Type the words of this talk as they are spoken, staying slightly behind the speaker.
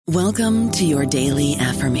Welcome to your daily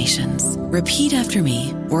affirmations. Repeat after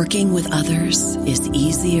me. Working with others is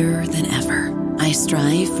easier than ever. I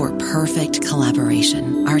strive for perfect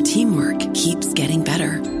collaboration. Our teamwork keeps getting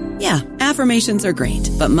better. Yeah, affirmations are great,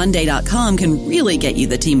 but Monday.com can really get you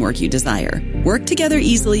the teamwork you desire. Work together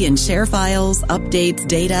easily and share files, updates,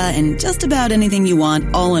 data, and just about anything you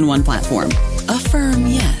want all in one platform. Affirm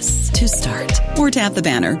yes to start, or tap the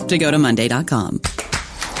banner to go to Monday.com.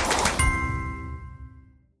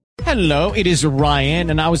 Hello, it is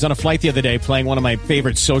Ryan, and I was on a flight the other day playing one of my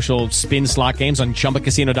favorite social spin slot games on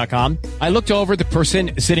ChumbaCasino.com. I looked over at the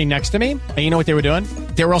person sitting next to me, and you know what they were doing?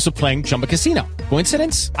 They were also playing Chumba Casino.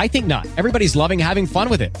 Coincidence? I think not. Everybody's loving having fun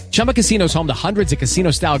with it. Chumba Casino is home to hundreds of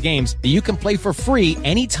casino-style games that you can play for free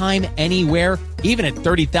anytime, anywhere, even at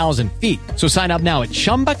 30,000 feet. So sign up now at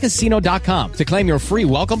ChumbaCasino.com to claim your free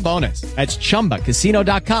welcome bonus. That's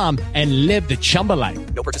ChumbaCasino.com and live the Chumba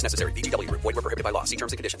life. No purchase necessary. VGW. Void where prohibited by law. See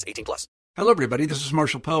terms and conditions. 18+. Hello, everybody. This is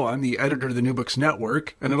Marshall Poe. I'm the editor of the New Books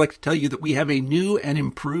Network, and I'd like to tell you that we have a new and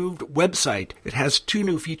improved website. It has 2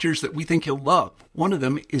 new features that we think you'll love. One of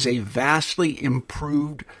them is a vastly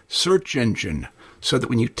improved search engine, so that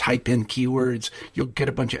when you type in keywords, you'll get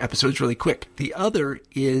a bunch of episodes really quick. The other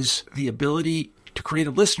is the ability to create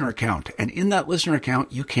a listener account. And in that listener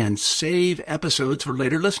account, you can save episodes for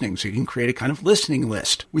later listening. So you can create a kind of listening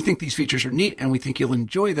list. We think these features are neat, and we think you'll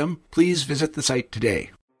enjoy them. Please visit the site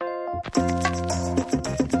today.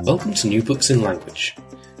 Welcome to New Books in Language.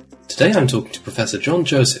 Today I'm talking to Professor John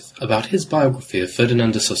Joseph about his biography of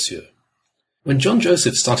Ferdinand de Saussure. When John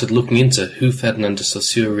Joseph started looking into who Ferdinand de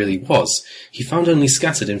Saussure really was, he found only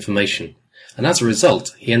scattered information, and as a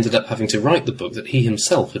result, he ended up having to write the book that he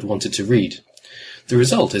himself had wanted to read. The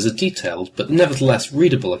result is a detailed, but nevertheless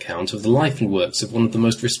readable account of the life and works of one of the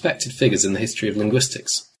most respected figures in the history of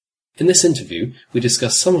linguistics. In this interview, we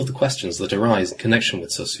discuss some of the questions that arise in connection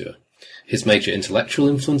with Saussure, his major intellectual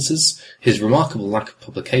influences, his remarkable lack of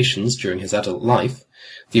publications during his adult life,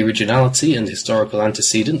 the originality and historical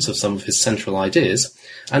antecedents of some of his central ideas,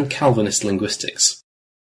 and Calvinist linguistics.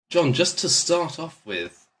 John, just to start off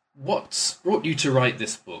with, what brought you to write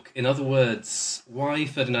this book? In other words, why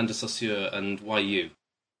Ferdinand de Saussure and why you?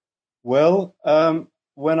 Well,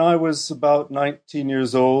 when I was about 19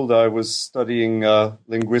 years old, I was studying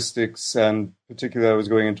linguistics, and particularly I was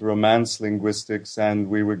going into Romance linguistics, and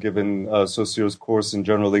we were given Saussure's course in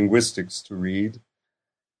general linguistics to read.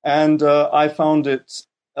 And I found it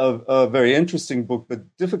a very interesting book,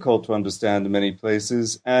 but difficult to understand in many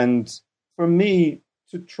places. And for me,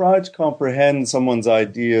 to try to comprehend someone's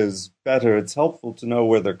ideas better, it's helpful to know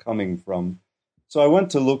where they're coming from. So I went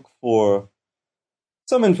to look for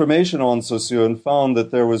some information on Saussure and found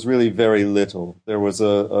that there was really very little. There was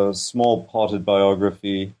a small potted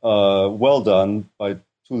biography, well done, by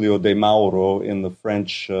Tullio De Mauro in the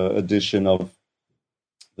French edition of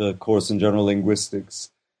the course in general linguistics.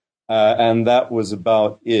 And that was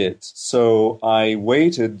about it. So I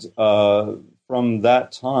waited from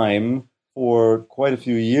that time for quite a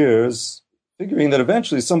few years, figuring that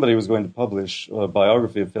eventually somebody was going to publish a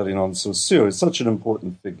biography of Ferdinand Saussure. He's such an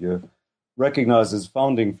important figure, recognized as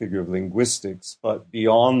founding figure of linguistics, but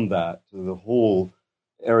beyond that, the whole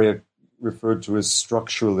area referred to as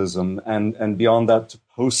structuralism, and beyond that to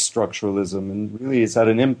post-structuralism. And really it's had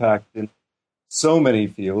an impact in so many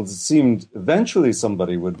fields. It seemed eventually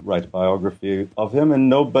somebody would write a biography of him, and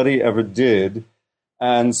nobody ever did.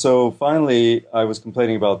 And so finally, I was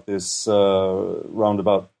complaining about this around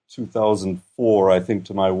about 2004, I think,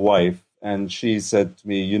 to my wife. And she said to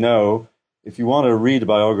me, you know, if you want to read a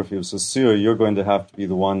biography of Saussure, you're going to have to be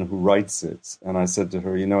the one who writes it. And I said to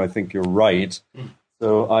her, you know, I think you're right.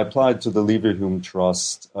 So I applied to the Leverhulme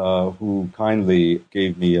Trust, who kindly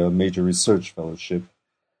gave me a major research fellowship.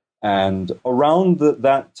 And around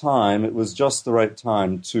that time, it was just the right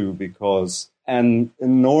time, too, because an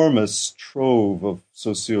enormous trove of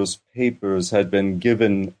Saussure's papers had been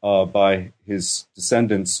given by his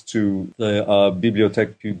descendants to the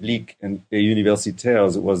Bibliothèque Publique et Universitaire,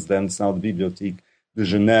 as it was then. It's now the Bibliothèque de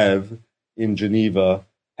Genève in Geneva.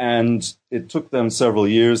 And it took them several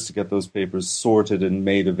years to get those papers sorted and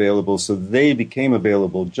made available. So they became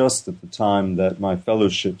available just at the time that my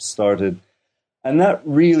fellowship started. And that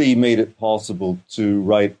really made it possible to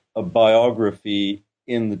write a biography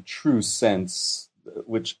in the true sense,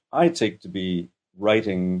 which I take to be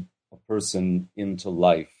writing a person into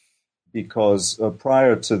life. Because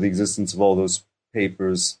prior to the existence of all those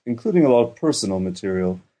papers, including a lot of personal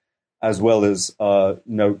material, as well as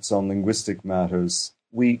notes on linguistic matters,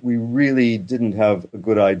 we really didn't have a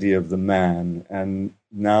good idea of the man. And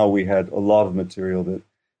now we had a lot of material that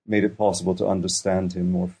made it possible to understand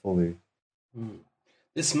him more fully.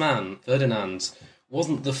 This man, Ferdinand,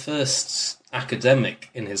 wasn't the first academic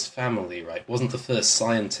in his family, right? Wasn't the first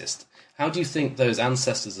scientist. How do you think those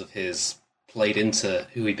ancestors of his played into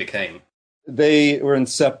who he became? They were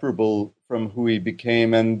inseparable from who he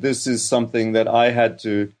became, and this is something that I had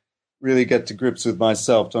to really get to grips with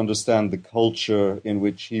myself to understand the culture in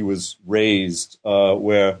which he was raised,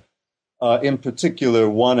 where, in particular,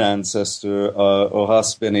 one ancestor,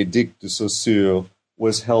 Horace Bénédict de Saussure,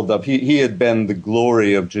 was held up. He had been the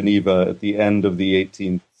glory of Geneva at the end of the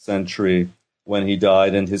 18th century when he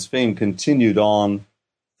died, and his fame continued on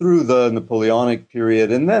through the Napoleonic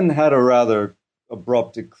period, and then had a rather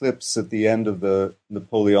abrupt eclipse at the end of the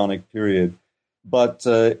Napoleonic period. But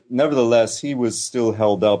nevertheless, he was still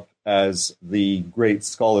held up as the great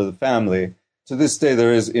scholar of the family. To this day,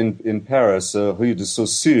 there is in Paris a Rue de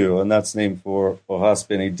Saussure, and that's named for Horace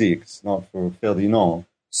Bénédict, not for Ferdinand.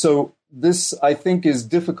 So this, I think, is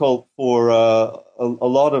difficult for a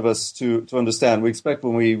lot of us to understand. We expect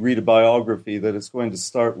when we read a biography that it's going to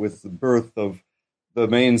start with the birth of the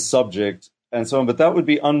main subject and so on, but that would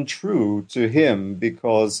be untrue to him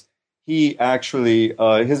because he actually,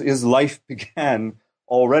 his life began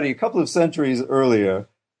already a couple of centuries earlier,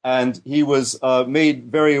 and he was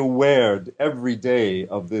made very aware every day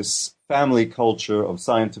of this family culture of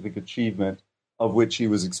scientific achievement of which he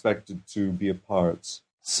was expected to be a part.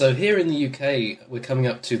 So here in the UK, we're coming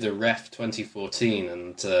up to the REF 2014,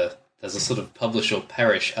 and there's a sort of publish or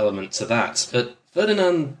perish element to that. But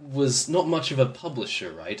Ferdinand was not much of a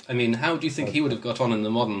publisher, right? I mean, how do you think he would have got on in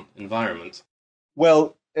the modern environment?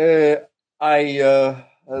 Well, that's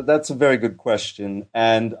a very good question,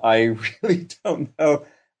 and I really don't know.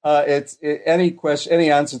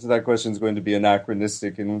 Any answer to that question is going to be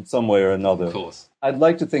anachronistic in some way or another. Of course. I'd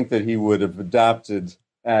like to think that he would have adapted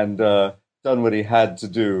and done what he had to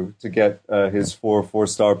do to get his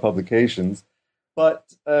four-star publications.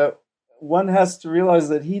 But one has to realize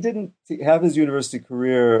that he didn't have his university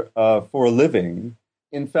career for a living.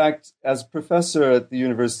 In fact, as professor at the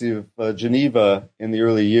University of Geneva in the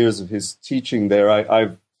early years of his teaching there,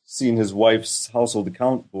 I've seen his wife's household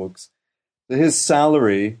account books. His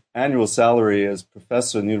salary, annual salary as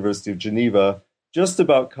professor in the University of Geneva, just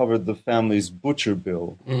about covered the family's butcher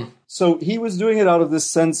bill. So he was doing it out of this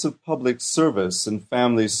sense of public service and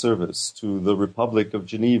family service to the Republic of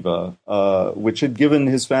Geneva, which had given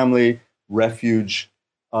his family refuge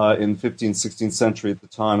in 15th, 16th century at the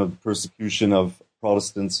time of the persecution of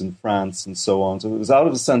Protestants in France and so on. So it was out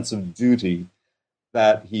of a sense of duty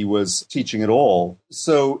that he was teaching at all.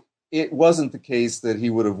 So it wasn't the case that he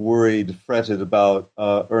would have fretted about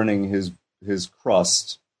earning his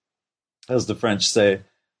crust, as the French say.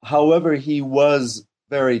 However, he was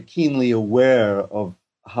very keenly aware of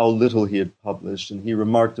how little he had published, and he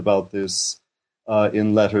remarked about this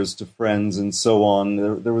in letters to friends and so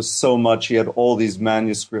on. There was so much. He had all these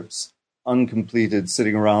manuscripts uncompleted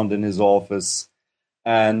sitting around in his office,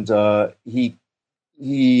 and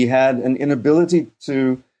he had an inability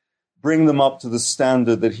to bring them up to the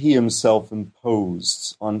standard that he himself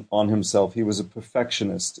imposed on himself. He was a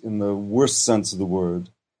perfectionist in the worst sense of the word.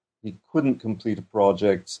 He couldn't complete a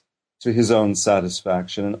project to his own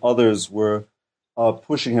satisfaction, and others were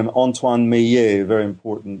pushing him. Antoine Meillet, a very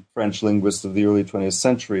important French linguist of the early 20th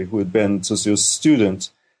century, who had been Saussure's student,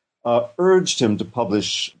 urged him to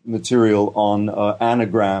publish material on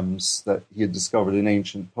anagrams that he had discovered in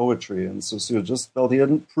ancient poetry, and Saussure just felt he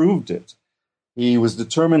hadn't proved it. He was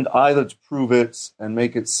determined either to prove it and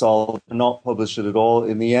make it solid or not publish it at all.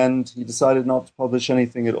 In the end, he decided not to publish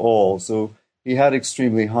anything at all. So he had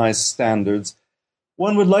extremely high standards.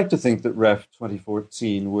 One would like to think that REF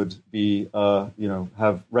 2014 would be,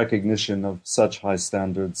 have recognition of such high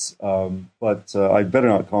standards, but I'd better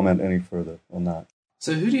not comment any further on that.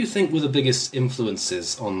 So who do you think were the biggest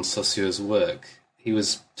influences on Saussure's work? He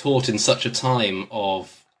was taught in such a time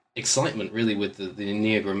of excitement, really, with the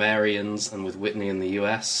neo-grammarians and with Whitney in the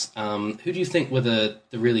US. Who do you think were the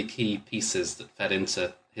really key pieces that fed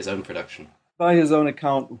into his own production? By his own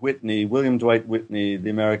account, Whitney, William Dwight Whitney, the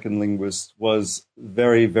American linguist, was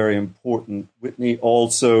very, very important. Whitney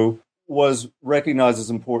also was recognized as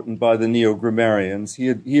important by the neo-grammarians. He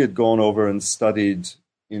had gone over and studied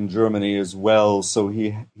in Germany as well, so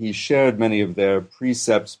he shared many of their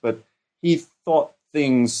precepts, but he thought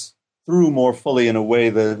things through more fully in a way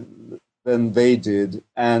than they did,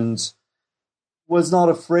 and was not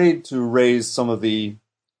afraid to raise some of the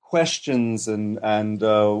questions and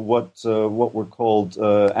what were called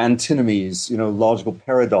antinomies, logical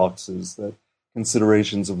paradoxes that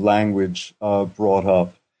considerations of language brought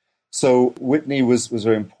up. So Whitney was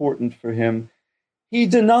very important for him. He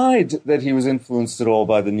denied that he was influenced at all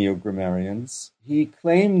by the neo-grammarians. He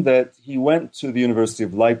claimed that he went to the University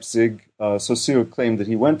of Leipzig. Saussure claimed that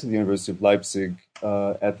he went to the University of Leipzig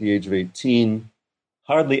at the age of 18,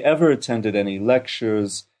 hardly ever attended any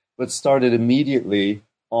lectures, but started immediately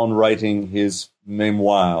on writing his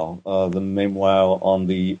memoir, the memoir on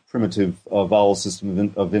the primitive vowel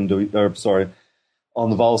system on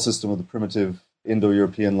the vowel system of the primitive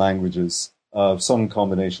Indo-European languages. Some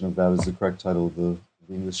combination of that is the correct title of the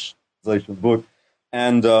English translation of the book,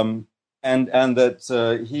 and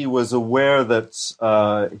that he was aware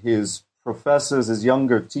that his professors, his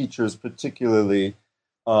younger teachers, particularly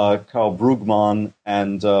Karl Brugmann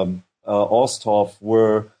and Osthoff,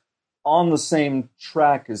 were on the same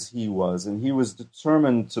track as he was, and he was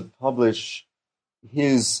determined to publish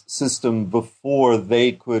his system before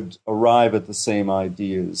they could arrive at the same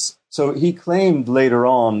ideas. So he claimed later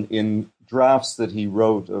on in drafts that he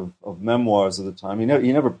wrote of memoirs of the time, he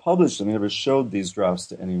never published them, he never showed these drafts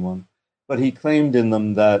to anyone, but he claimed in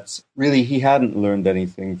them that really he hadn't learned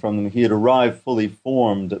anything from them. He had arrived fully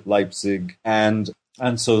formed at Leipzig, and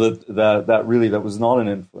so that really was not an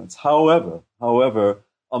influence. However,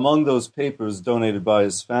 among those papers donated by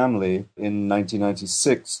his family in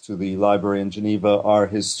 1996 to the library in Geneva are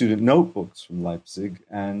his student notebooks from Leipzig.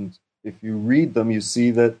 And if you read them, you see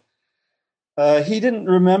that he didn't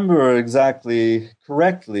remember exactly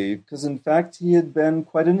correctly, because in fact he had been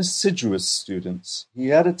quite an assiduous student. He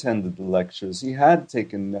had attended the lectures, he had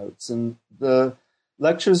taken notes, and the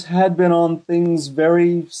lectures had been on things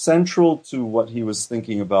very central to what he was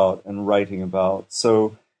thinking about and writing about.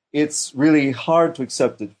 So it's really hard to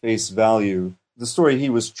accept at face value the story he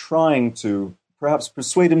was trying to perhaps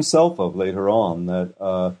persuade himself of later on,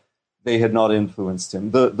 that they had not influenced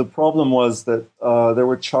him. The problem was that there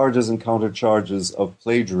were charges and countercharges of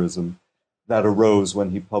plagiarism that arose when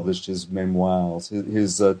he published his memoirs.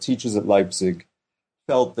 His teachers at Leipzig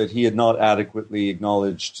felt that he had not adequately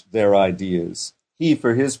acknowledged their ideas. He,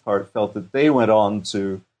 for his part, felt that they went on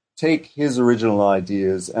to take his original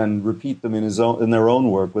ideas and repeat them in their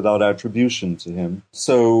own work without attribution to him.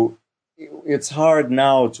 So it's hard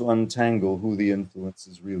now to untangle who the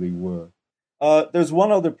influences really were. There's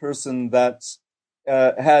one other person that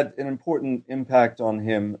had an important impact on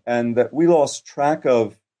him and that we lost track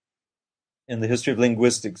of in the history of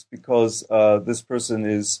linguistics because this person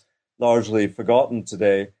is largely forgotten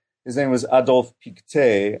today. His name was Adolphe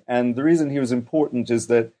Pictet, and the reason he was important is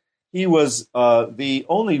that he was the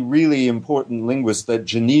only really important linguist that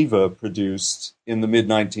Geneva produced in the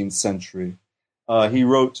mid-19th century. He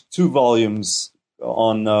wrote 2 volumes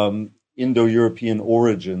on Indo-European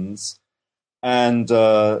origins, and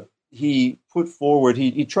he put forward,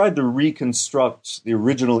 he tried to reconstruct the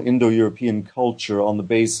original Indo-European culture on the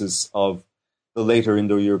basis of the later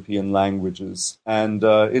Indo-European languages. And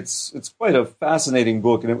it's quite a fascinating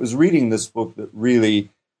book, and it was reading this book that really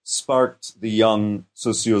sparked the young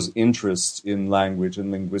Saussure's interest in language and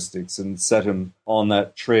linguistics and set him on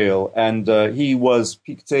that trail. And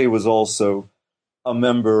Pictet was also a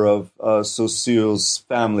member of Saussure's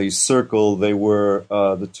family circle. They were,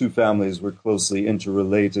 the two families were closely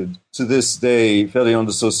interrelated. To this day, Ferdinand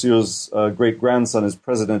de Saussure's great-grandson is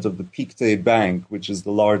president of the Pictet Bank, which is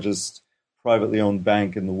the largest privately owned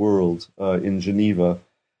bank in the world in Geneva.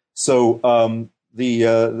 So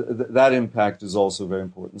that impact is also very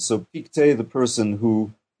important. So Pictet, the person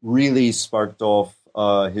who really sparked off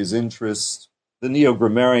his interest, the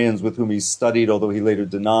neo-grammarians with whom he studied, although he later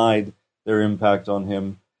denied their impact on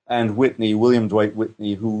him, and Whitney, William Dwight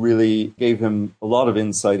Whitney, who really gave him a lot of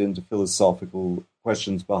insight into philosophical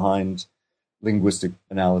questions behind linguistic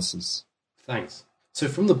analysis. Thanks. So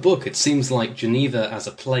from the book, it seems like Geneva as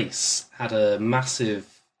a place had a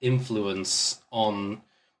massive influence on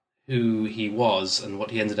who he was and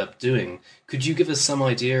what he ended up doing. Could you give us some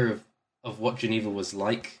idea of what Geneva was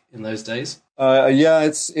like in those days? Yeah,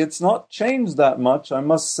 it's not changed that much. I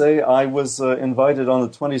must say I was invited on the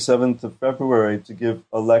 27th of February to give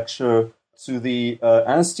a lecture to the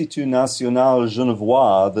Institut National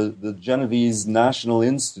Genevois, the Genevese National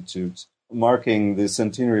Institute, marking the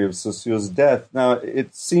centenary of Saussure's death. Now,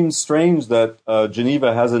 it seems strange that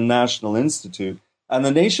Geneva has a national institute, and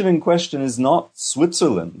the nation in question is not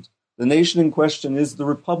Switzerland. The nation in question is the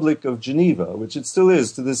Republic of Geneva, which it still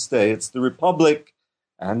is to this day. It's the Republic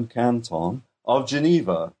and Canton of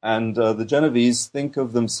Geneva, and the Genevese think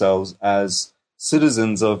of themselves as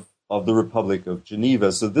citizens of the Republic of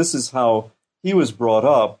Geneva. So this is how he was brought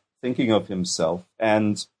up, thinking of himself,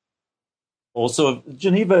 and also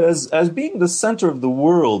Geneva as being the center of the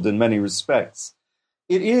world in many respects.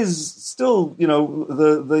 it is still,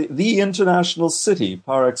 the international city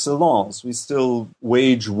par excellence. We still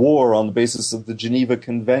wage war on the basis of the Geneva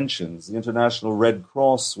Conventions. The International Red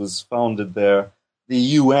Cross was founded there. The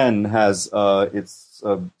UN has its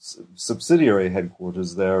subsidiary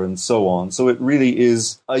headquarters there, and so on. So it really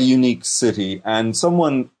is a unique city. And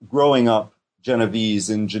someone growing up Genovese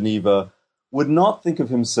in Geneva would not think of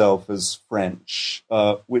himself as French,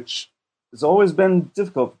 which has always been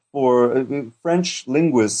difficult for French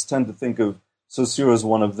linguists tend to think of Saussure as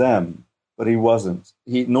one of them, but he wasn't.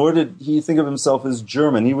 Nor did he think of himself as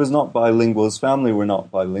German. He was not bilingual. His family were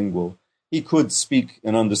not bilingual. He could speak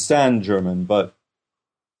and understand German, but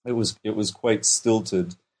it was quite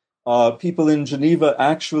stilted. People in Geneva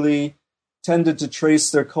actually tended to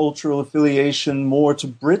trace their cultural affiliation more to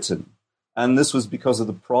Britain. And this was because of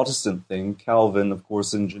the Protestant thing. Calvin, of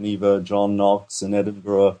course, in Geneva, John Knox in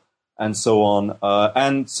Edinburgh, and so on.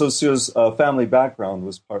 And Saussure's family background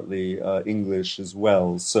was partly English as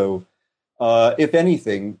well. So, if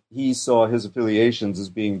anything, he saw his affiliations as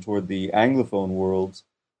being toward the Anglophone world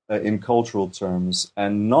in cultural terms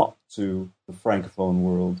and not to the Francophone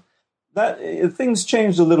world. Things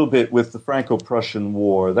changed a little bit with the Franco-Prussian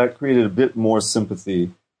War. That created a bit more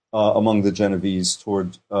sympathy among the Genovese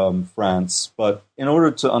toward France. But in order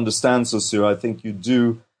to understand Saussure, I think you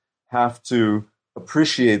do have to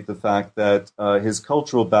appreciate the fact that his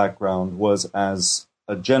cultural background was as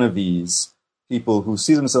a Genovese, people who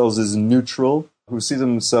see themselves as neutral, who see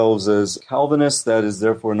themselves as Calvinists, that is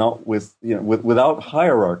therefore not without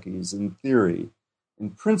hierarchies in theory. In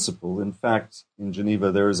principle, in fact, in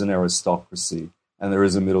Geneva, there is an aristocracy, and there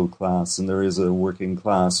is a middle class, and there is a working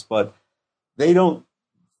class, but they don't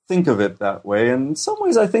think of it that way. And in some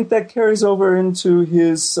ways, I think that carries over into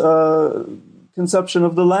his conception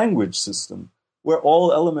of the language system, where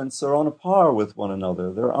all elements are on a par with one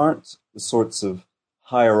another. There aren't the sorts of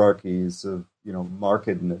hierarchies of,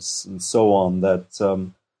 markedness and so on that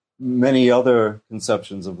many other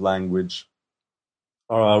conceptions of language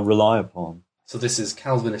rely upon. So this is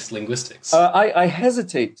Calvinist linguistics. I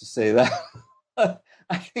hesitate to say that.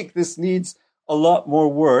 I think this needs a lot more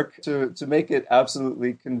work to make it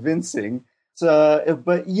absolutely convincing.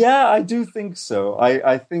 But yeah, I do think so.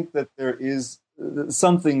 I think that there is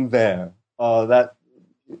something there. That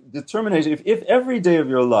determination, if every day of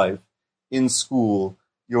your life in school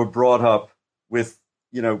you're brought up with,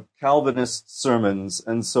 Calvinist sermons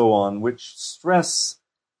and so on, which stress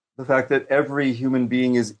the fact that every human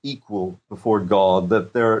being is equal before God,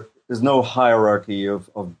 that there is no hierarchy of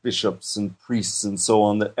bishops and priests and so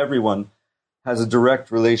on, that everyone has a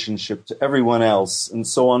direct relationship to everyone else and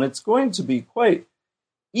so on, it's going to be quite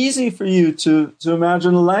easy for you to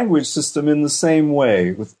imagine a language system in the same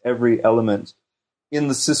way, with every element in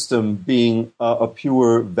the system being a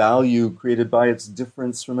pure value created by its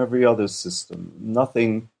difference from every other system.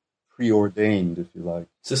 Nothing preordained, if you like.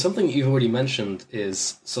 So something you've already mentioned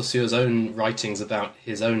is Saussure's own writings about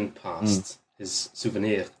his own past, his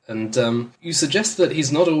souvenirs. And you suggest that he's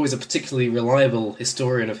not always a particularly reliable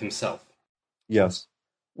historian of himself. Yes.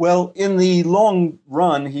 Well, in the long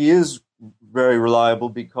run, he is very reliable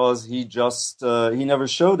because he never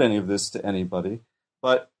showed any of this to anybody.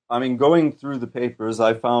 But going through the papers,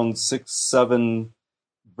 I found 6-7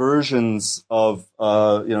 versions of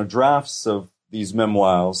drafts of these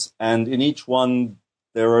memoirs, and in each one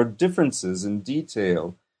there are differences in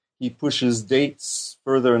detail. He pushes dates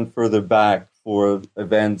further and further back for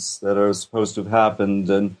events that are supposed to have happened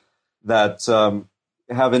and that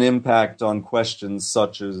have an impact on questions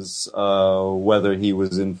such as whether he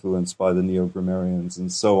was influenced by the Neo-Grammarians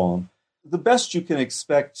and so on. The best you can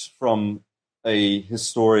expect from a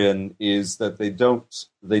historian is that they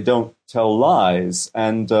don't tell lies,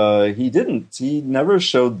 and he didn't. He never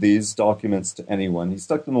showed these documents to anyone. He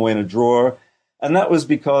stuck them away in a drawer, and that was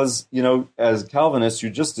because, as Calvinists,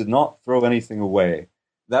 you just did not throw anything away.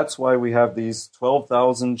 That's why we have these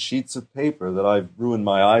 12,000 sheets of paper that I've ruined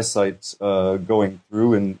my eyesight going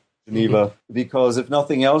through in Geneva, because if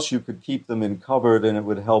nothing else, you could keep them in cupboard and it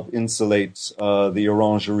would help insulate the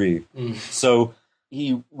orangerie. So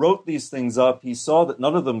he wrote these things up. He saw that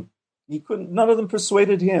none of them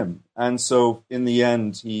persuaded him. And so in the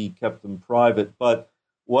end, he kept them private. But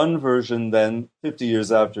one version then, 50 years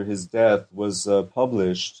after his death, was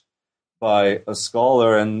published by a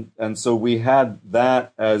scholar. And so we had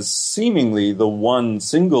that as seemingly the one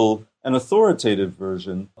single and authoritative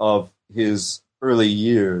version of his early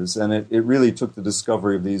years. And it really took the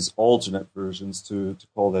discovery of these alternate versions to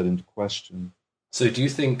call that into question. So do you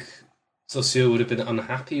think Saussure would have been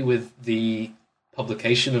unhappy with the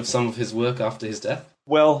publication of some of his work after his death?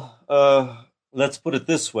 Well, let's put it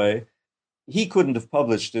this way. he couldn't have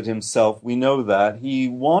published it himself. We know that. He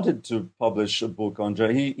wanted to publish a book on,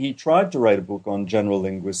 he tried to write a book on general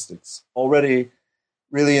linguistics already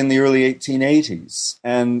really in the early 1880s.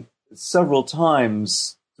 And several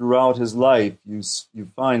times throughout his life, you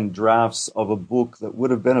find drafts of a book that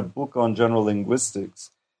would have been a book on general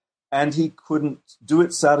linguistics. And he couldn't do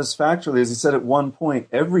it satisfactorily. As he said at one point,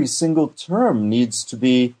 every single term needs to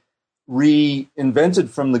be reinvented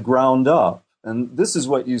from the ground up. And this is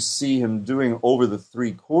what you see him doing over the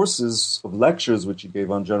 3 courses of lectures which he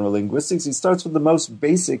gave on general linguistics. He starts with the most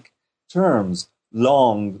basic terms,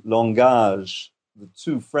 langue, langage, the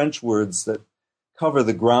 2 French words that cover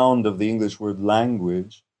the ground of the English word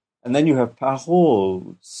language. And then you have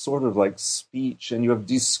parole, sort of like speech, and you have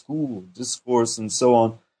discourse, and so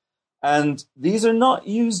on. And these are not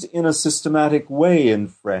used in a systematic way in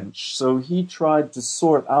French. So he tried to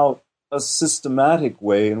sort out a systematic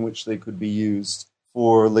way in which they could be used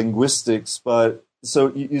for linguistics. But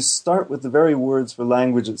so you start with the very words for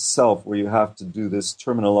language itself, where you have to do this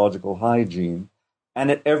terminological hygiene. And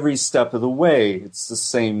at every step of the way, it's the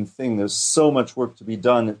same thing. There's so much work to be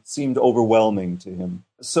done. It seemed overwhelming to him.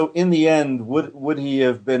 So in the end, would he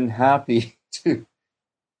have been happy to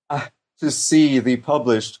see the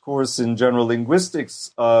published course in general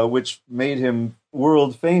linguistics, which made him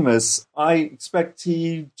world famous? I expect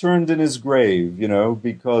he turned in his grave,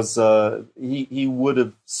 because he would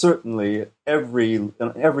have certainly,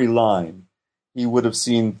 every line, he would have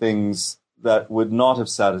seen things that would not have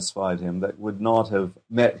satisfied him, that would not have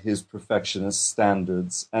met his perfectionist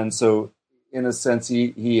standards. And so, in a sense,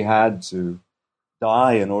 he had to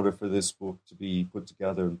die in order for this book to be put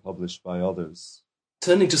together and published by others.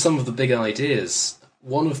 Turning to some of the big ideas,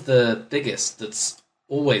 one of the biggest that's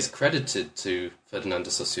always credited to Ferdinand de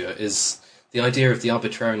Saussure is the idea of the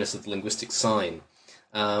arbitrariness of the linguistic sign.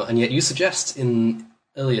 And yet you suggest in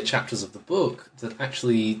earlier chapters of the book that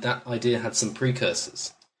actually that idea had some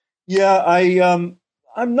precursors. Yeah,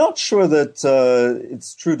 I'm not sure that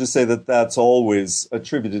it's true to say that that's always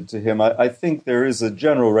attributed to him. I think there is a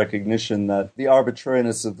general recognition that the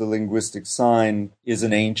arbitrariness of the linguistic sign is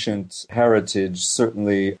an ancient heritage,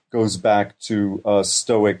 certainly goes back to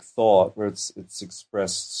Stoic thought, where it's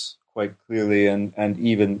expressed quite clearly, and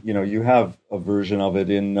even, you have a version of it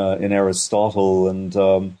in Aristotle,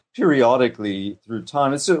 and periodically through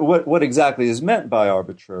time. It's what exactly is meant by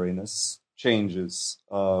arbitrariness changes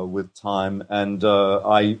with time, and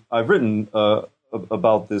I've written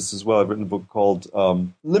about this as well. I've written a book called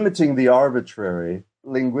Limiting the Arbitrary,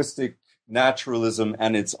 Linguistic Naturalism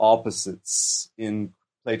and Its Opposites in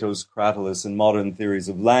Plato's Cratylus and Modern Theories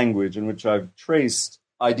of Language, in which I've traced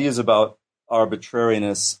ideas about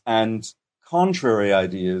arbitrariness and contrary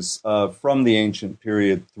ideas from the ancient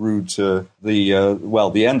period through to the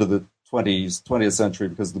end of the 20th century,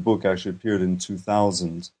 because the book actually appeared in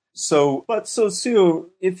 2000. But Saussure,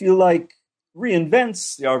 if you like,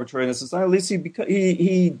 reinvents the arbitrariness of style. At least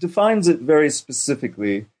he defines it very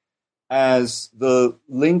specifically as the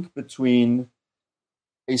link between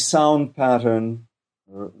a sound pattern,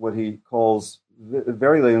 or what he calls,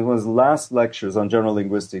 very late in one of his last lectures on general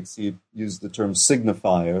linguistics, he used the term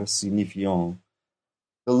signifier, signifiant.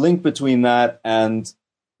 The link between that and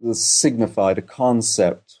the signified, a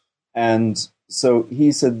concept. And so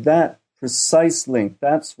he said that precise link,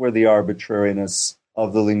 that's where the arbitrariness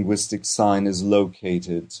of the linguistic sign is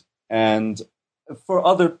located. And for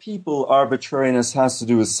other people, arbitrariness has to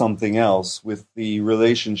do with something else, with the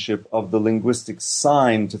relationship of the linguistic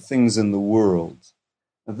sign to things in the world.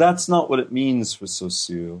 That's not what it means for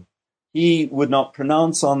Saussure. He would not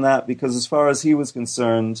pronounce on that because, as far as he was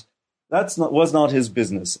concerned, was not his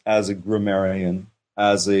business as a grammarian,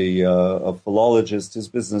 as a philologist. His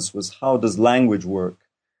business was, how does language work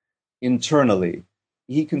internally?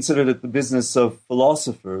 He considered it the business of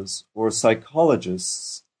philosophers or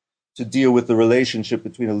psychologists to deal with the relationship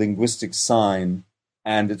between a linguistic sign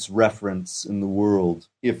and its reference in the world,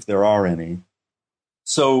 if there are any.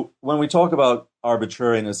 So when we talk about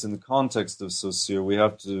arbitrariness in the context of Saussure, we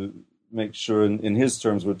have to make sure, in his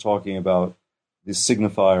terms, we're talking about the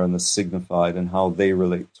signifier and the signified and how they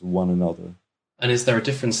relate to one another. And is there a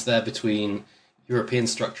difference there between European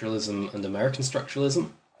structuralism and American structuralism?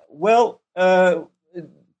 Well,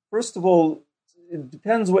 first of all, it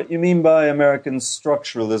depends what you mean by American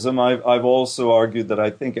structuralism. I've also argued that I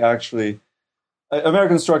think actually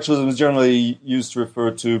American structuralism is generally used to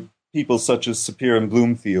refer to people such as Sapir and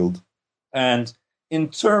Bloomfield. And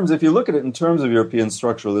if you look at it in terms of European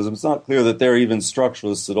structuralism, it's not clear that they're even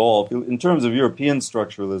structuralists at all. In terms of European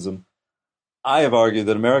structuralism, I have argued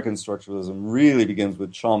that American structuralism really begins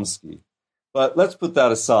with Chomsky. But let's put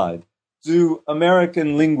that aside. Do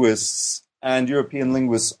American linguists and European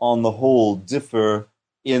linguists on the whole differ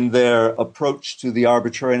in their approach to the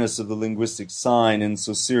arbitrariness of the linguistic sign in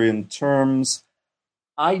Saussurean terms.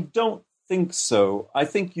 I don't think so. I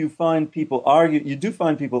think you do find people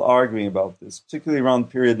arguing about this, particularly around the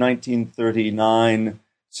period 1939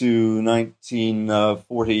 to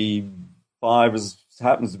 1945, as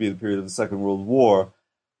happens to be the period of the Second World War.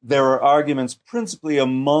 There are arguments principally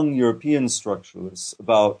among European structuralists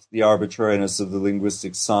about the arbitrariness of the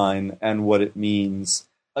linguistic sign and what it means.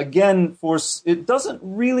 Again, it doesn't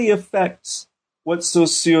really affect what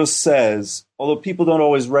Saussure says, although people don't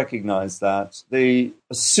always recognize that. They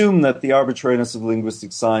assume that the arbitrariness of the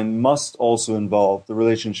linguistic sign must also involve the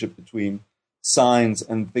relationship between signs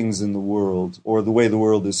and things in the world, or the way the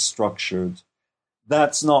world is structured.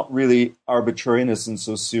 That's not really arbitrariness in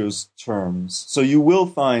Saussure's terms. So you will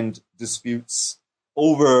find disputes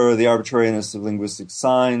over the arbitrariness of linguistic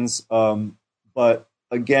signs, but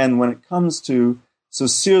again, when it comes to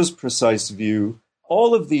Saussure's precise view,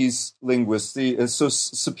 all of these linguists,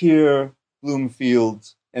 Sapir,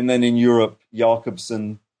 Bloomfield, and then in Europe,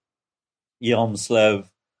 Jacobson, Hjelmslev,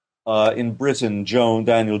 in Britain,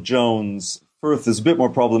 Daniel Jones, Firth is a bit more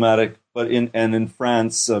problematic, but in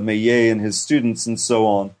France, Meillet and his students and so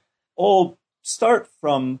on, all start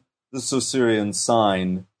from the Saussurean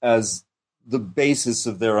sign as the basis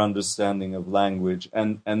of their understanding of language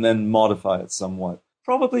and then modify it somewhat.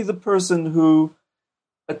 Probably the person who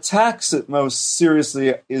attacks it most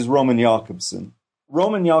seriously is Roman Jakobson.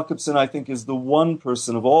 Roman Jakobson, I think, is the one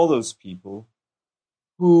person of all those people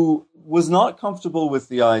who was not comfortable with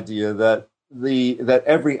the idea that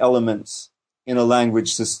every element in a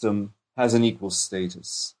language system has an equal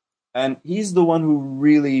status. And he's the one who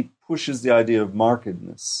really pushes the idea of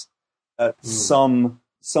markedness, that some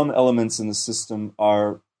elements in the system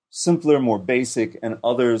are simpler, more basic, and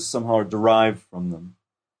others somehow are derived from them.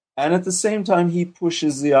 And at the same time, he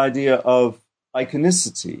pushes the idea of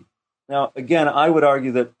iconicity. Now, again, I would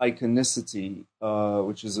argue that iconicity,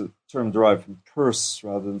 which is a term derived from Peirce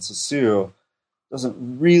rather than Saussure,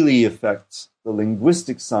 doesn't really affect the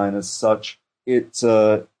linguistic sign as such. It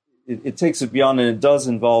takes it beyond, and it does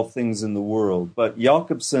involve things in the world. But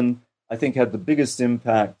Jakobson, I think, had the biggest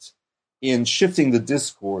impact in shifting the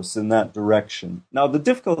discourse in that direction. Now, the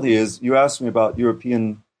difficulty is, you asked me about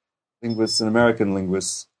European linguists and American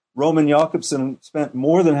linguists. Roman Jakobson spent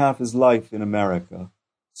more than half his life in America.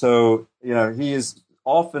 So, he is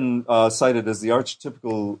often cited as the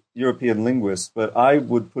archetypical European linguist, but I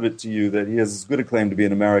would put it to you that he has as good a claim to be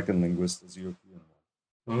an American linguist as a European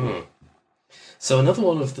one. So another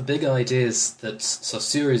one of the big ideas that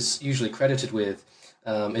Saussure is usually credited with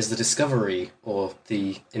is the discovery, or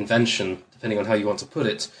the invention, depending on how you want to put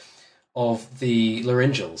it, of the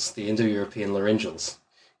laryngeals, the Indo-European laryngeals.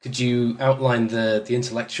 Could you outline the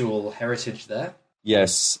intellectual heritage there?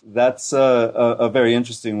 Yes, that's a very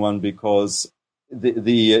interesting one, because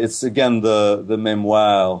it's again the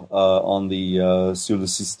mémoire on the sur le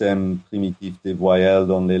système primitif des voyelles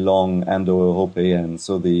dans les langues indo-européennes.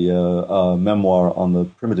 So the memoir on the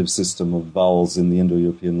primitive system of vowels in the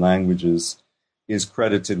Indo-European languages is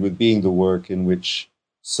credited with being the work in which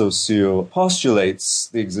Saussure postulates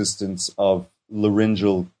the existence of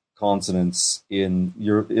laryngeal consonants in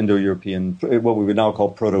Indo-European, what we would now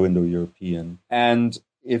call Proto-Indo-European. And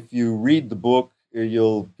if you read the book,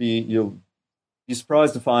 you'll be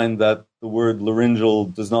surprised to find that the word laryngeal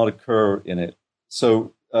does not occur in it.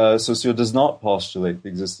 So Saussure does not postulate the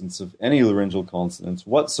existence of any laryngeal consonants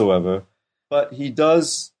whatsoever, but he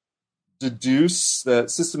does deduce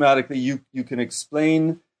that systematically you can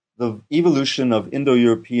explain the evolution of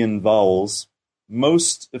Indo-European vowels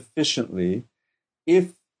most efficiently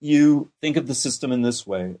if you think of the system in this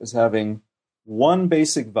way, as having one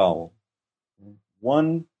basic vowel,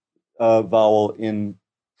 one vowel in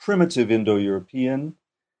primitive Indo-European,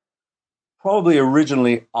 probably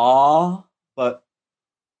originally ah, but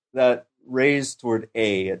that raised toward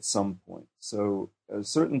a at some point. So at a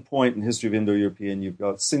certain point in the history of Indo-European, you've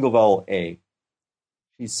got single vowel a.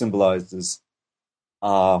 He's symbolized as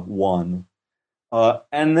one.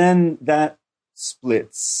 And then that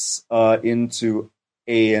splits into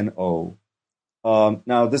A and O.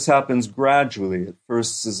 Now, this happens gradually. At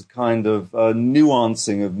first, as a kind of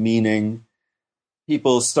nuancing of meaning.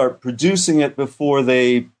 People start producing it before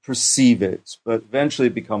they perceive it, but eventually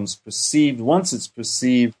it becomes perceived. Once it's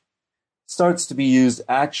perceived, it starts to be used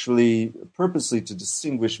actually purposely to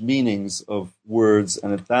distinguish meanings of words,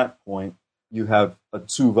 and at that point, you have a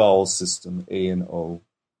two-vowel system, A and O.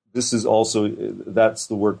 This is also, that's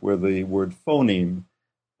the work where the word phoneme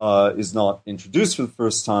is not introduced for the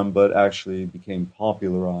first time, but actually became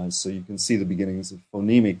popularized. So you can see the beginnings of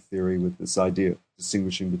phonemic theory with this idea of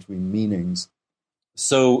distinguishing between meanings.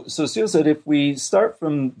 So Saussure said if we start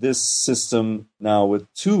from this system now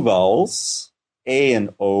with two vowels, A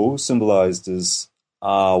and O, symbolized as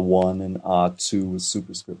A1 and A2 with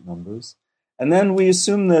superscript numbers, and then we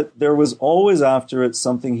assume that there was always after it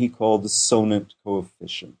something he called the sonant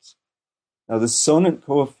coefficient. Now, the sonant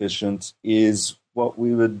coefficient is what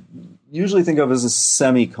we would usually think of as a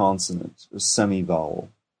semi-consonant or semi-vowel.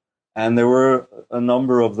 And there were a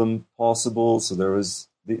number of them possible. So there was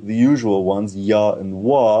the usual ones, ya and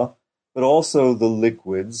wa, but also the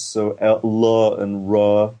liquids. So la and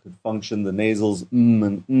ra could function. The nasals,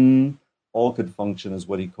 and all could function as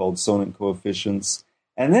what he called sonant coefficients.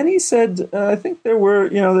 And then he said, I think there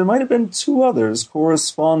might have been two others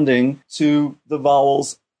corresponding to the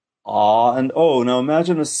vowels ah and o. Now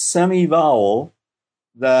imagine a semi-vowel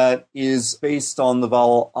that is based on the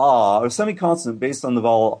vowel ah, or semi-consonant based on the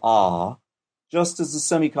vowel ah, just as the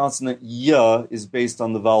semi-consonant y is based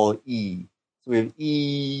on the vowel e. So we have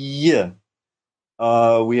e,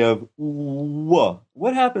 we have w.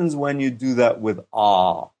 What happens when you do that with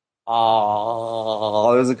ah?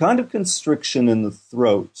 Ah, there's a kind of constriction in the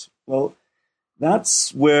throat. Well,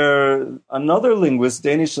 that's where another linguist,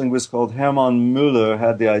 Danish linguist called Hermann Müller,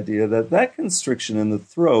 had the idea that constriction in the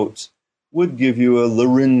throat would give you a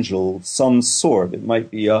laryngeal some sort. It might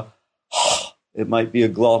be a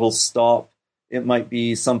glottal stop. It might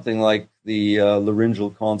be something like the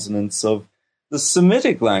laryngeal consonants of the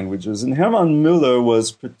Semitic languages. And Hermann Müller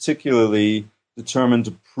was particularly determined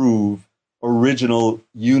to prove original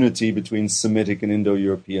unity between Semitic and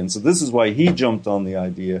Indo-European. So this is why he jumped on the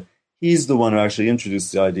idea. He's the one who actually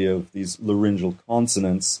introduced the idea of these laryngeal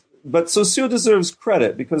consonants. But Saussure deserves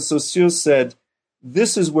credit because Saussure said,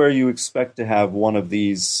 this is where you expect to have one of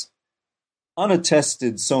these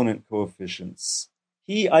unattested sonant coefficients.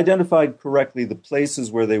 He identified correctly the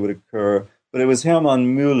places where they would occur, but it was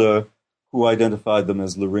Hermann Müller who identified them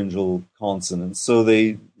as laryngeal consonants. So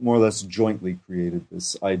they more or less jointly created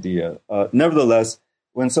this idea. Nevertheless,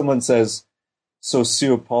 when someone says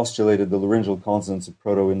Saussure postulated the laryngeal consonants of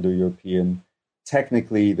Proto-Indo-European,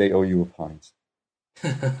 technically they owe you a pint.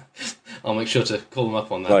 I'll make sure to call them up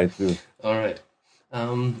on that. Right, do. All right.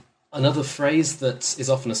 Another phrase that is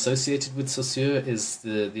often associated with Saussure is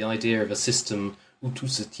the idea of a system où tout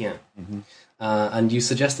se tient. Mm-hmm. And you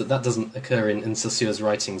suggest that doesn't occur in Saussure's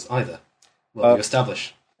writings either. Well, you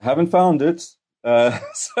establish. Haven't found it.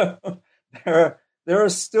 So there are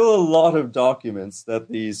still a lot of documents that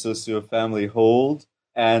the Saussure family hold,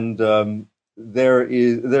 and there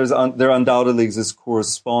undoubtedly exists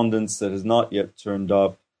correspondence that has not yet turned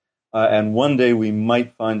up. And one day we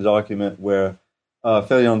might find a document where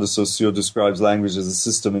Ferdinand de Saussure describes language as a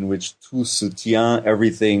system in which tout se tient,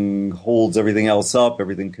 everything holds everything else up,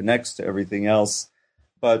 everything connects to everything else.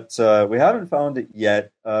 But we haven't found it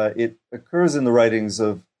yet. It occurs in the writings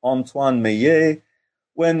of Antoine Meillet.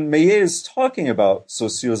 When Meillet is talking about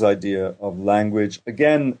Saussure's idea of language,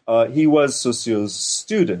 again, he was Saussure's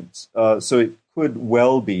student. So it could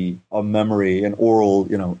well be a memory, an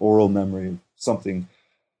oral memory of something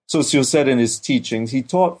Saussure said in his teachings. He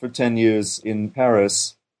taught for 10 years in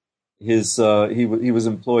Paris. He was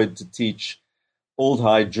employed to teach Old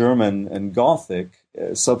High German and Gothic,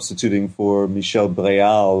 substituting for Michel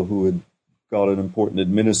Bréal, who had got an important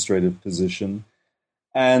administrative position.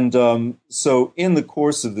 And so in the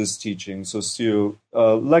course of this teaching, Saussure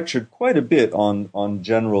lectured quite a bit on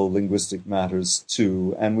general linguistic matters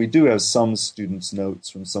too. And we do have some students' notes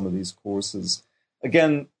from some of these courses.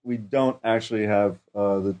 Again, we don't actually have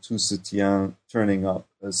the tout se tient turning up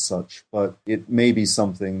as such, but it may be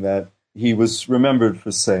something that he was remembered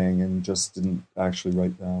for saying and just didn't actually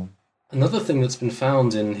write down. Another thing that's been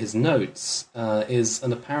found in his notes is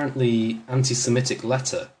an apparently anti-Semitic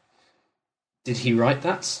letter. Did he write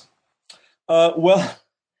that?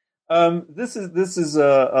 This is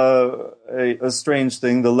a strange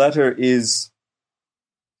thing. The letter is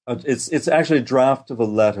it's actually a draft of a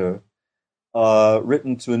letter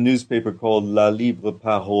written to a newspaper called La Libre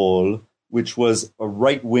Parole, which was a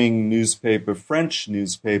right-wing newspaper, French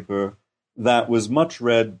newspaper, that was much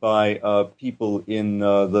read by people in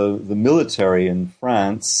the military in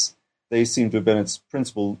France. They seem to have been its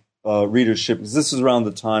principal readership, because this was around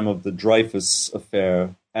the time of the Dreyfus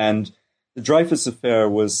affair. And the Dreyfus affair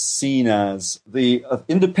was seen as the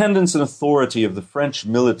independence and authority of the French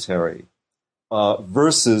military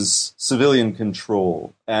versus civilian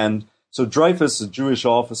control. And so Dreyfus, a Jewish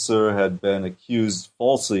officer, had been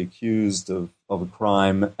falsely accused of a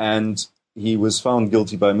crime, and he was found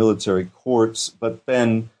guilty by military courts, but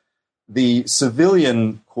then the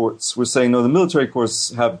civilian courts were saying, no, the military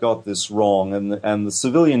courts have got this wrong, and the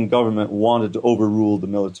civilian government wanted to overrule the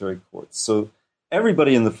military courts. So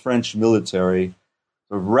everybody in the French military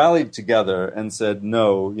sort of rallied together and said,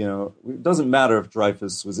 no, it doesn't matter if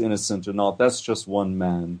Dreyfus was innocent or not. That's just one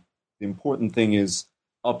man. The important thing is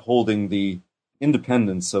upholding the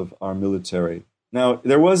independence of our military. Now,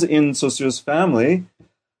 there was in Saussure's family,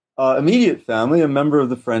 immediate family, a member of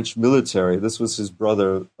the French military. This was his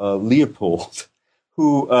brother, Leopold,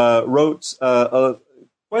 who wrote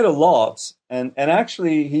quite a lot. And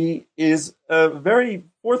actually, he is very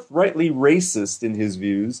forthrightly racist in his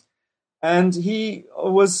views. And he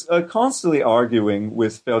was constantly arguing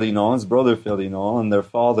with Ferdinand, his brother Ferdinand, and their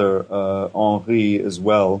father, Henri, as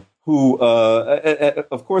well, who,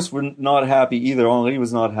 of course, were not happy either. Henri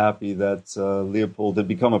was not happy that Leopold had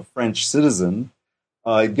become a French citizen,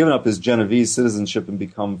 given up his Genovese citizenship and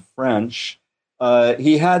become French.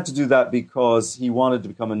 He had to do that because he wanted to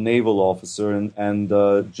become a naval officer, and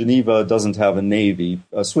Geneva doesn't have a navy.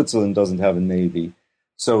 Switzerland doesn't have a navy.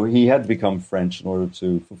 So he had to become French in order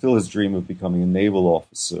to fulfill his dream of becoming a naval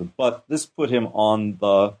officer. But this put him on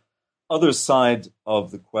the other side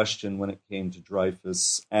of the question when it came to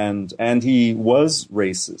Dreyfus, and he was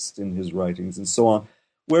racist in his writings and so on,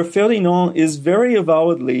 where Ferdinand is very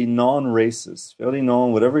avowedly non-racist.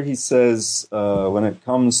 Ferdinand, whatever he says when it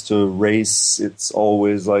comes to race, it's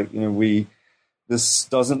always like, this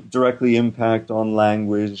doesn't directly impact on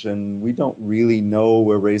language, and we don't really know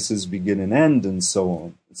where races begin and end, and so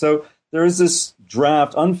on. So there is this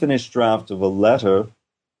unfinished draft of a letter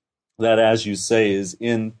that, as you say, is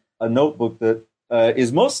in a notebook that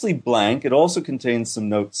is mostly blank. It also contains some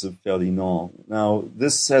notes of Ferdinand. Now,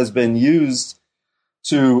 this has been used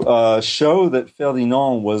to show that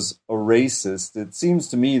Ferdinand was a racist. It seems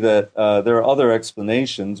to me that there are other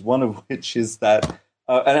explanations, one of which is that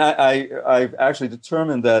and I've actually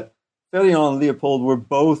determined that Ferdinand and Leopold were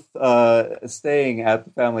both staying at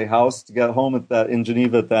the family house to get home in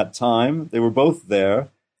Geneva at that time. They were both there.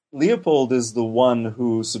 Leopold is the one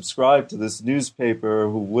who subscribed to this newspaper,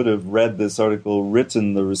 who would have read this article,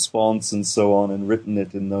 written the response and so on, and written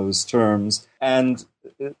it in those terms. And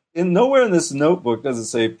nowhere in this notebook does it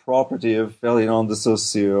say property of Ferdinand de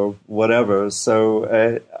Saussure or whatever.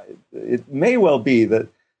 So it may well be that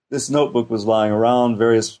this notebook was lying around.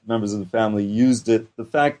 Various members of the family used it. The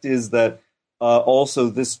fact is that also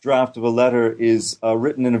this draft of a letter is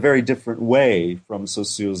written in a very different way from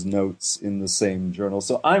Saussure's notes in the same journal.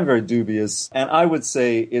 So I'm very dubious, and I would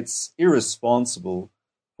say it's irresponsible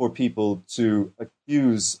for people to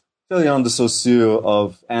accuse Ferdinand de Saussure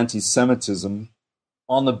of anti-Semitism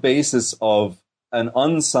on the basis of an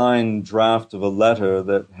unsigned draft of a letter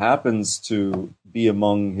that happens to be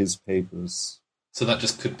among his papers. So that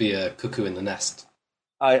just could be a cuckoo in the nest.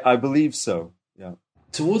 I believe so, yeah.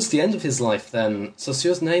 Towards the end of his life, then,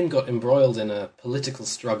 Saussure's name got embroiled in a political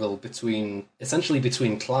struggle essentially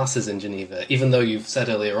between classes in Geneva, even though you've said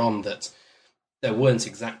earlier on that there weren't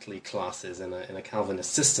exactly classes in a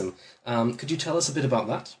Calvinist system. Could you tell us a bit about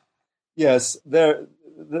that? Yes,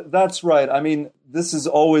 that's right. I mean, this has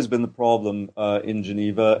always been the problem in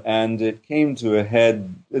Geneva, and it came to a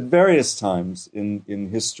head at various times in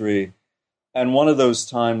history. And one of those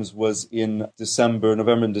times was in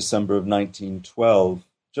November and December of 1912,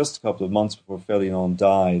 just a couple of months before Ferdinand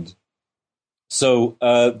died. So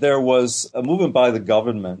there was a movement by the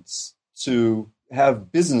government to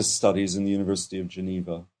have business studies in the University of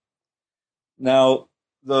Geneva. Now,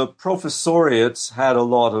 the professoriate had a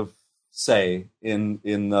lot of say in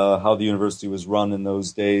how the university was run in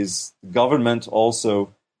those days. The government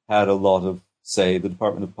also had a lot of say, the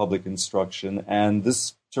Department of Public Instruction, and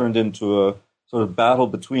this turned into a sort of battle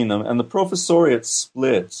between them, and the professoriate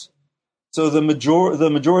split. So the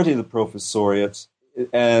majority of the professoriate,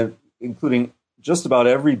 including just about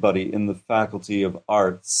everybody in the Faculty of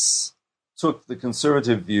Arts, took the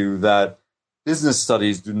conservative view that business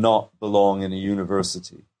studies do not belong in a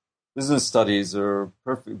university. Business studies are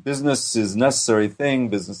perfect. Business is a necessary thing.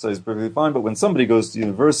 Business studies are perfectly fine. But when somebody goes to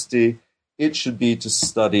university, it should be to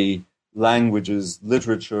study languages,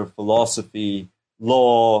 literature, philosophy,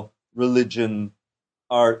 law, religion,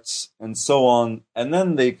 arts, and so on. And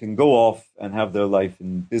then they can go off and have their life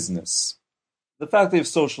in business. The Faculty of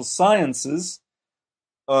Social Sciences,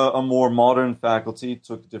 a more modern faculty,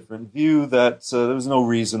 took a different view that there was no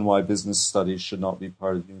reason why business studies should not be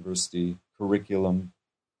part of the university curriculum.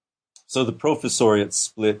 So the professoriate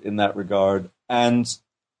split in that regard. And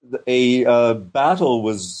a battle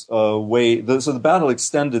was so the battle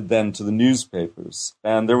extended then to the newspapers,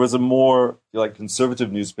 and there was a more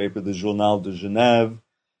conservative newspaper, the Journal de Genève,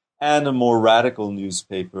 and a more radical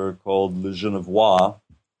newspaper called Le Genevois,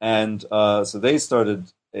 and so they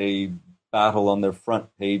started a battle on their front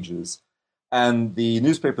pages, and the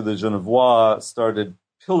newspaper the Genevois started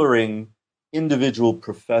pillaring individual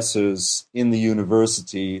professors in the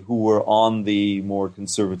university who were on the more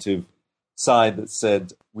conservative side that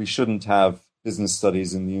said we shouldn't have business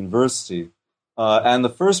studies in the university. And the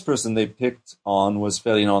first person they picked on was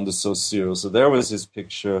Ferdinand de Saussure. So there was his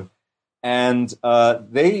picture. And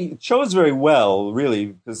they chose very well, really,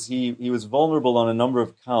 because he was vulnerable on a number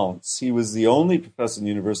of counts. He was the only professor in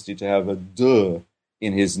the university to have a de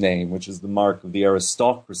in his name, which is the mark of the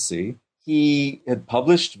aristocracy. He had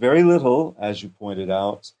published very little, as you pointed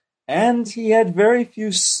out, and he had very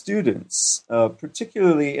few students,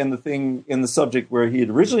 particularly in the subject where he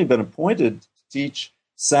had originally been appointed to teach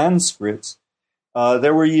Sanskrit.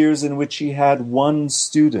 There were years in which he had one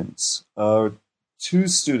student, 2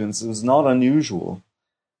 students. It was not unusual.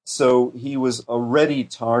 So he was a ready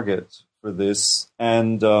target for this,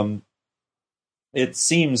 and it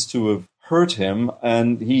seems to have hurt him,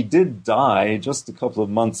 and he did die just a couple of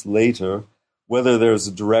months later. Whether there's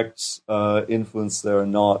a direct influence there or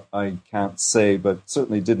not, I can't say, but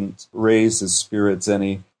certainly didn't raise his spirits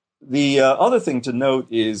any. The other thing to note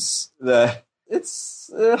is that it's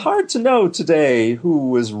hard to know today who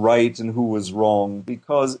was right and who was wrong,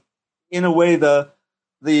 because in a way the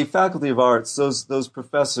Faculty of Arts, those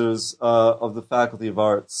professors of the Faculty of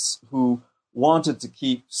Arts who wanted to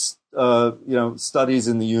keep studies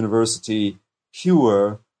in the university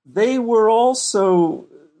pure, they were also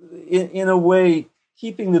in a way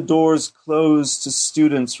keeping the doors closed to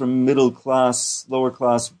students from middle class, lower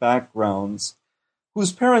class backgrounds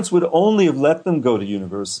whose parents would only have let them go to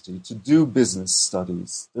university to do business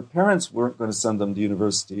studies. Their parents weren't going to send them to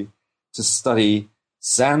university to study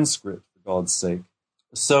Sanskrit, for God's sake.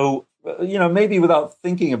 So, maybe without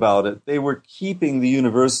thinking about it, they were keeping the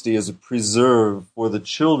university as a preserve for the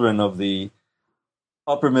children of the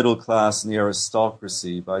upper middle class and the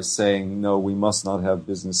aristocracy by saying, no, we must not have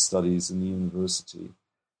business studies in the university.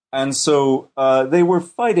 And so they were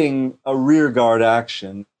fighting a rearguard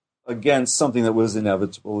action against something that was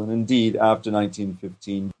inevitable. And indeed, after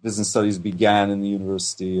 1915, business studies began in the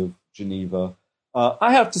University of Geneva.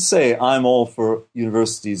 I have to say, I'm all for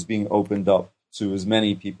universities being opened up to as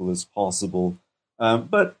many people as possible.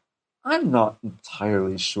 But I'm not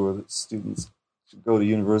entirely sure that students should go to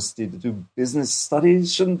university to do business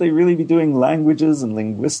studies. Shouldn't they really be doing languages and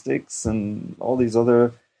linguistics and all these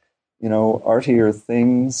other, artier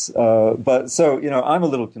things? But I'm a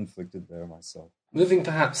little conflicted there myself. Moving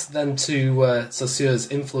perhaps then to Saussure's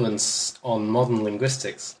influence on modern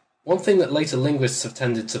linguistics, one thing that later linguists have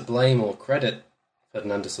tended to blame or credit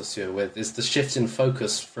Ferdinand de Saussure with is the shift in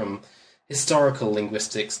focus from historical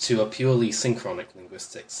linguistics to a purely synchronic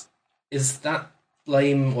linguistics. Is that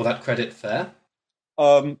blame or that credit fair?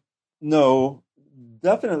 No,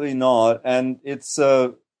 definitely not. And it's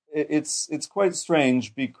quite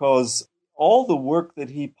strange because all the work that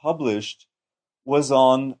he published was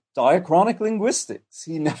on diachronic linguistics.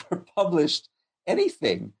 He never published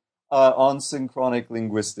anything on synchronic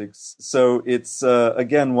linguistics. So it's,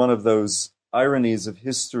 again, one of those ironies of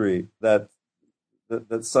history that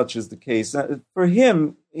such is the case. For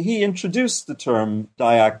him, he introduced the term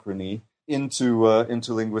diachrony into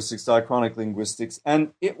linguistics, diachronic linguistics,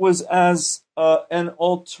 and it was as an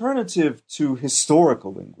alternative to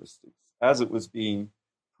historical linguistics, as it was being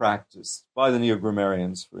practiced by the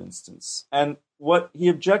neo-grammarians, for instance. And what he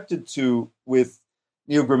objected to with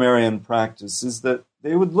neo-grammarian practice is that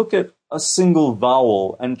they would look at a single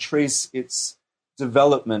vowel and trace its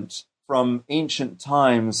development from ancient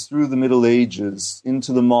times through the Middle Ages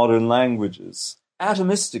into the modern languages,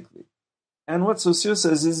 atomistically. And what Saussure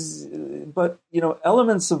says is, but,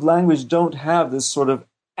 elements of language don't have this sort of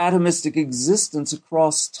atomistic existence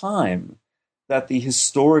across time that the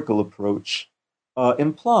historical approach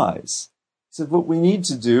implies. He said, what we need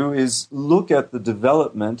to do is look at the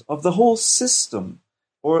development of the whole system,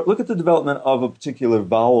 or look at the development of a particular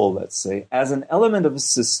vowel, let's say, as an element of a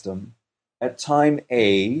system at time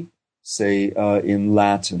A, say in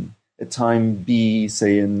Latin, at time B,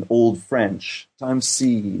 say in Old French, time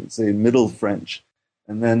C, say in Middle French,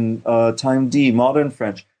 and then time D, Modern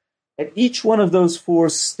French. At each one of those 4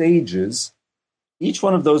 stages, each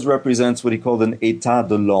one of those represents what he called an état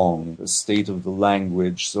de langue, the state of the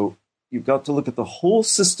language. So you've got to look at the whole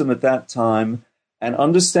system at that time and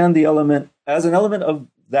understand the element as an element of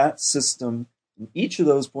that system in each of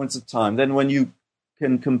those points of time. Then when you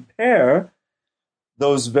can compare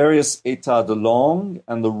those various états de langue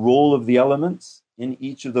and the role of the elements in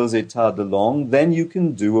each of those états de langue, then you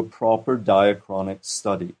can do a proper diachronic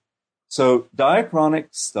study. So diachronic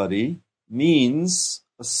study means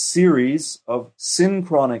a series of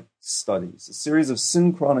synchronic studies, a series of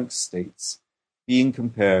synchronic states being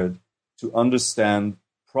compared to understand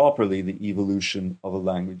properly the evolution of a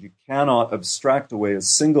language. You cannot abstract away a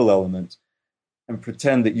single element and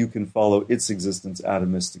pretend that you can follow its existence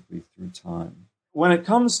atomistically through time. When it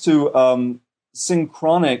comes to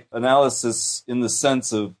synchronic analysis in the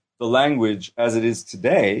sense of the language as it is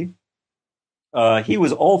today, he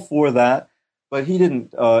was all for that, but he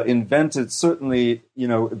didn't invent it. Certainly,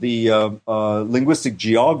 the linguistic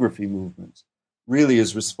geography movement really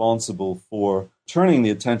is responsible for turning the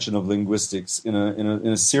attention of linguistics in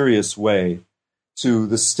a serious way to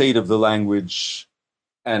the state of the language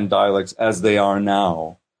and dialects as they are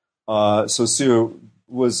now. Saussure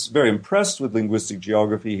was very impressed with linguistic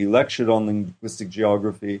geography. He lectured on linguistic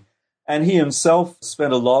geography, and he himself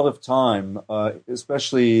spent a lot of time,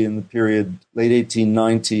 especially in the period late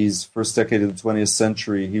 1890s, first decade of the 20th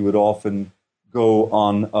century. He would often go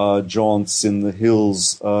on jaunts in the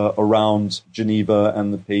hills around Geneva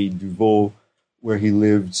and the Pays du Vaud, where he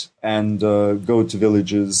lived, and go to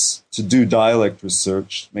villages to do dialect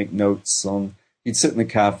research, make notes on. He'd sit in a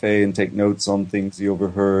cafe and take notes on things he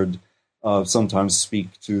overheard, sometimes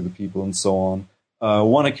speak to the people and so on.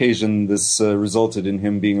 One occasion, this resulted in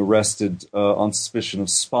him being arrested on suspicion of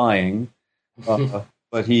spying,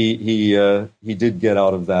 but he did get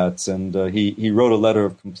out of that, and he wrote a letter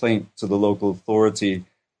of complaint to the local authority,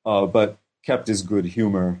 but kept his good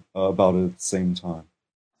humor about it at the same time.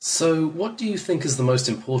 So what do you think is the most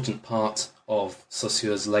important part of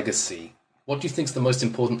Saussure's legacy? What do you think is the most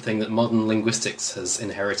important thing that modern linguistics has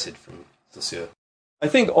inherited from Saussure? I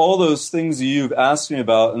think all those things you've asked me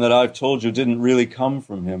about and that I've told you didn't really come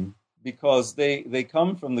from him, because they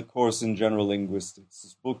come from the course in general linguistics,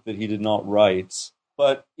 this book that he did not write,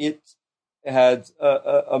 but it had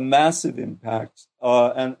a massive impact,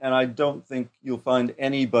 and I don't think you'll find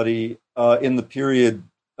anybody in the period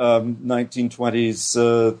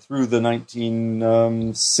 1920s through the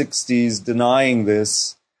 1960s denying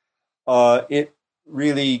this. It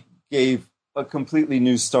really gave a completely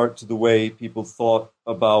new start to the way people thought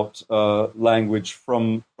about language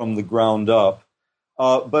from the ground up.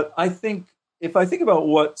 But I think, if I think about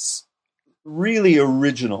what's really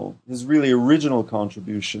original, his really original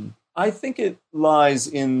contribution, I think it lies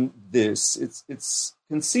in this. It's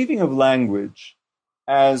conceiving of language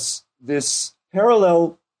as this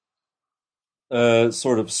parallel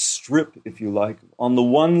sort of strip, if you like. On the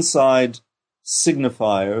one side,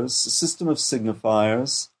 signifiers, a system of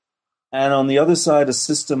signifiers, and on the other side, a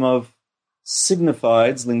system of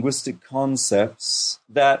signifieds, linguistic concepts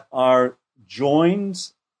that are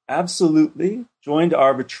joined absolutely, joined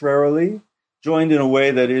arbitrarily, joined in a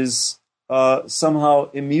way that is somehow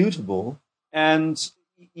immutable, and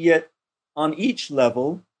yet on each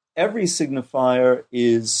level, every signifier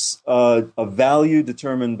is a value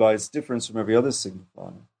determined by its difference from every other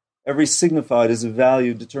signifier. Every signified is a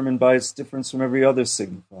value determined by its difference from every other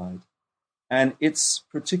signified. And it's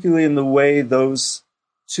particularly in the way those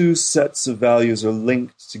two sets of values are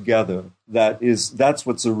linked together that's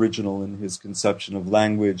what's original in his conception of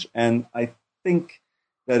language. And I think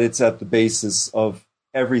that it's at the basis of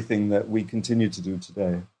everything that we continue to do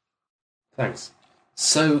today. Thanks.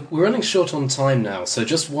 So we're running short on time now, so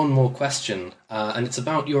just one more question, and it's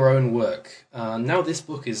about your own work. Now this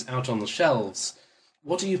book is out on the shelves,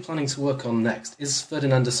 what are you planning to work on next? Is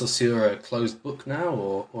Ferdinand de Saussure a closed book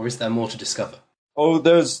now, or is there more to discover? Oh,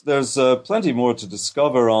 there's plenty more to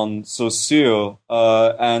discover on Saussure,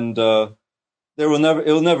 and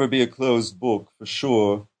it'll never be a closed book for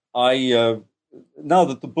sure. Now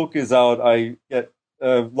that the book is out, I get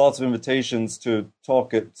lots of invitations to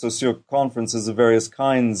talk at Saussure conferences of various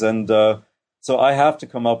kinds, and so I have to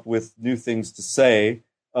come up with new things to say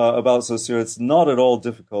about Saussure. It's not at all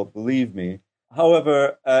difficult, believe me.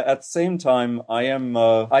 However, at the same time, I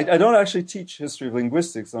don't actually teach history of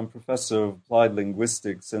linguistics. I'm professor of applied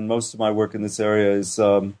linguistics, and most of my work in this area is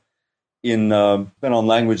been on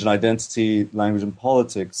language and identity, language and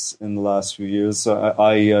politics in the last few years. So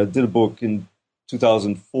I did a book in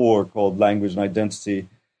 2004 called Language and Identity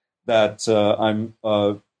that I'm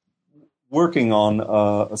working on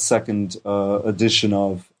a second edition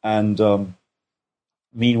of, and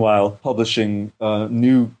meanwhile publishing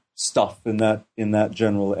new stuff in that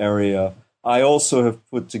general area. I also have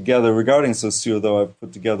put together, regarding Saussure though, I've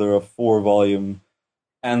put together a 4-volume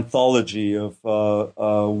anthology of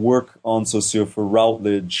work on Saussure for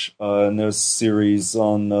Routledge, and there's a series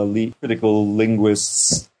on critical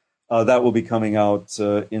linguists. That will be coming out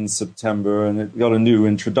in September, and it got a new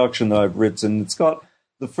introduction that I've written. It's got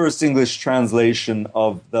the first English translation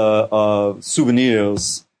of the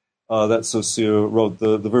Souvenirs that Saussure wrote,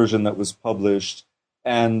 the version that was published,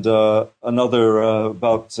 and another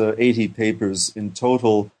about 80 papers in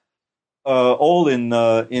total, all in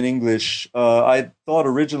English. I thought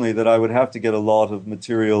originally that I would have to get a lot of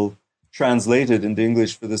material translated into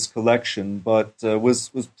English for this collection, but was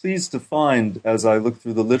pleased to find, as I looked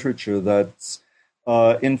through the literature, that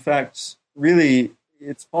in fact, really,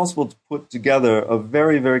 it's possible to put together a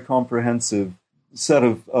very, very comprehensive set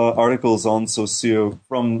of articles on Saussure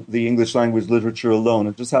from the English language literature alone.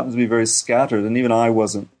 It just happens to be very scattered, and even I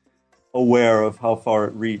wasn't aware of how far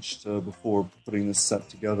it reached before putting this set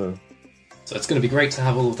together. So it's going to be great to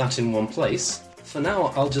have all of that in one place. For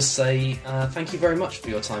now, I'll just say thank you very much for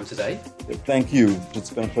your time today. Thank you. It's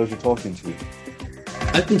been a pleasure talking to you.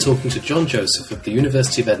 I've been talking to John Joseph of the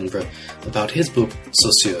University of Edinburgh about his book,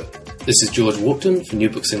 Saussure. This is George Walkden for New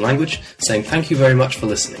Books in Language, saying thank you very much for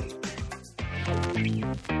listening.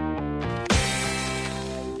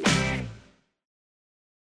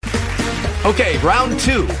 Okay, round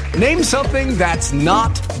two. Name something that's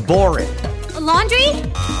not boring. A laundry?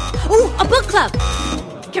 Ooh, a book club.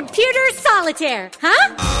 Computer solitaire,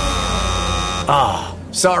 huh? Ah,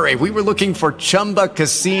 sorry, we were looking for Chumba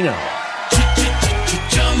Casino.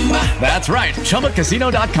 That's right,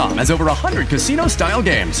 ChumbaCasino.com has over 100 casino-style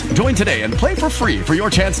games. Join today and play for free for your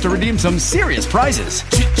chance to redeem some serious prizes.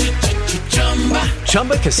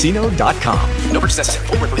 ChumbaCasino.com. No purchase necessary.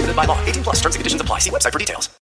 Void where prohibited by law. 18+. Terms and conditions apply. See website for details.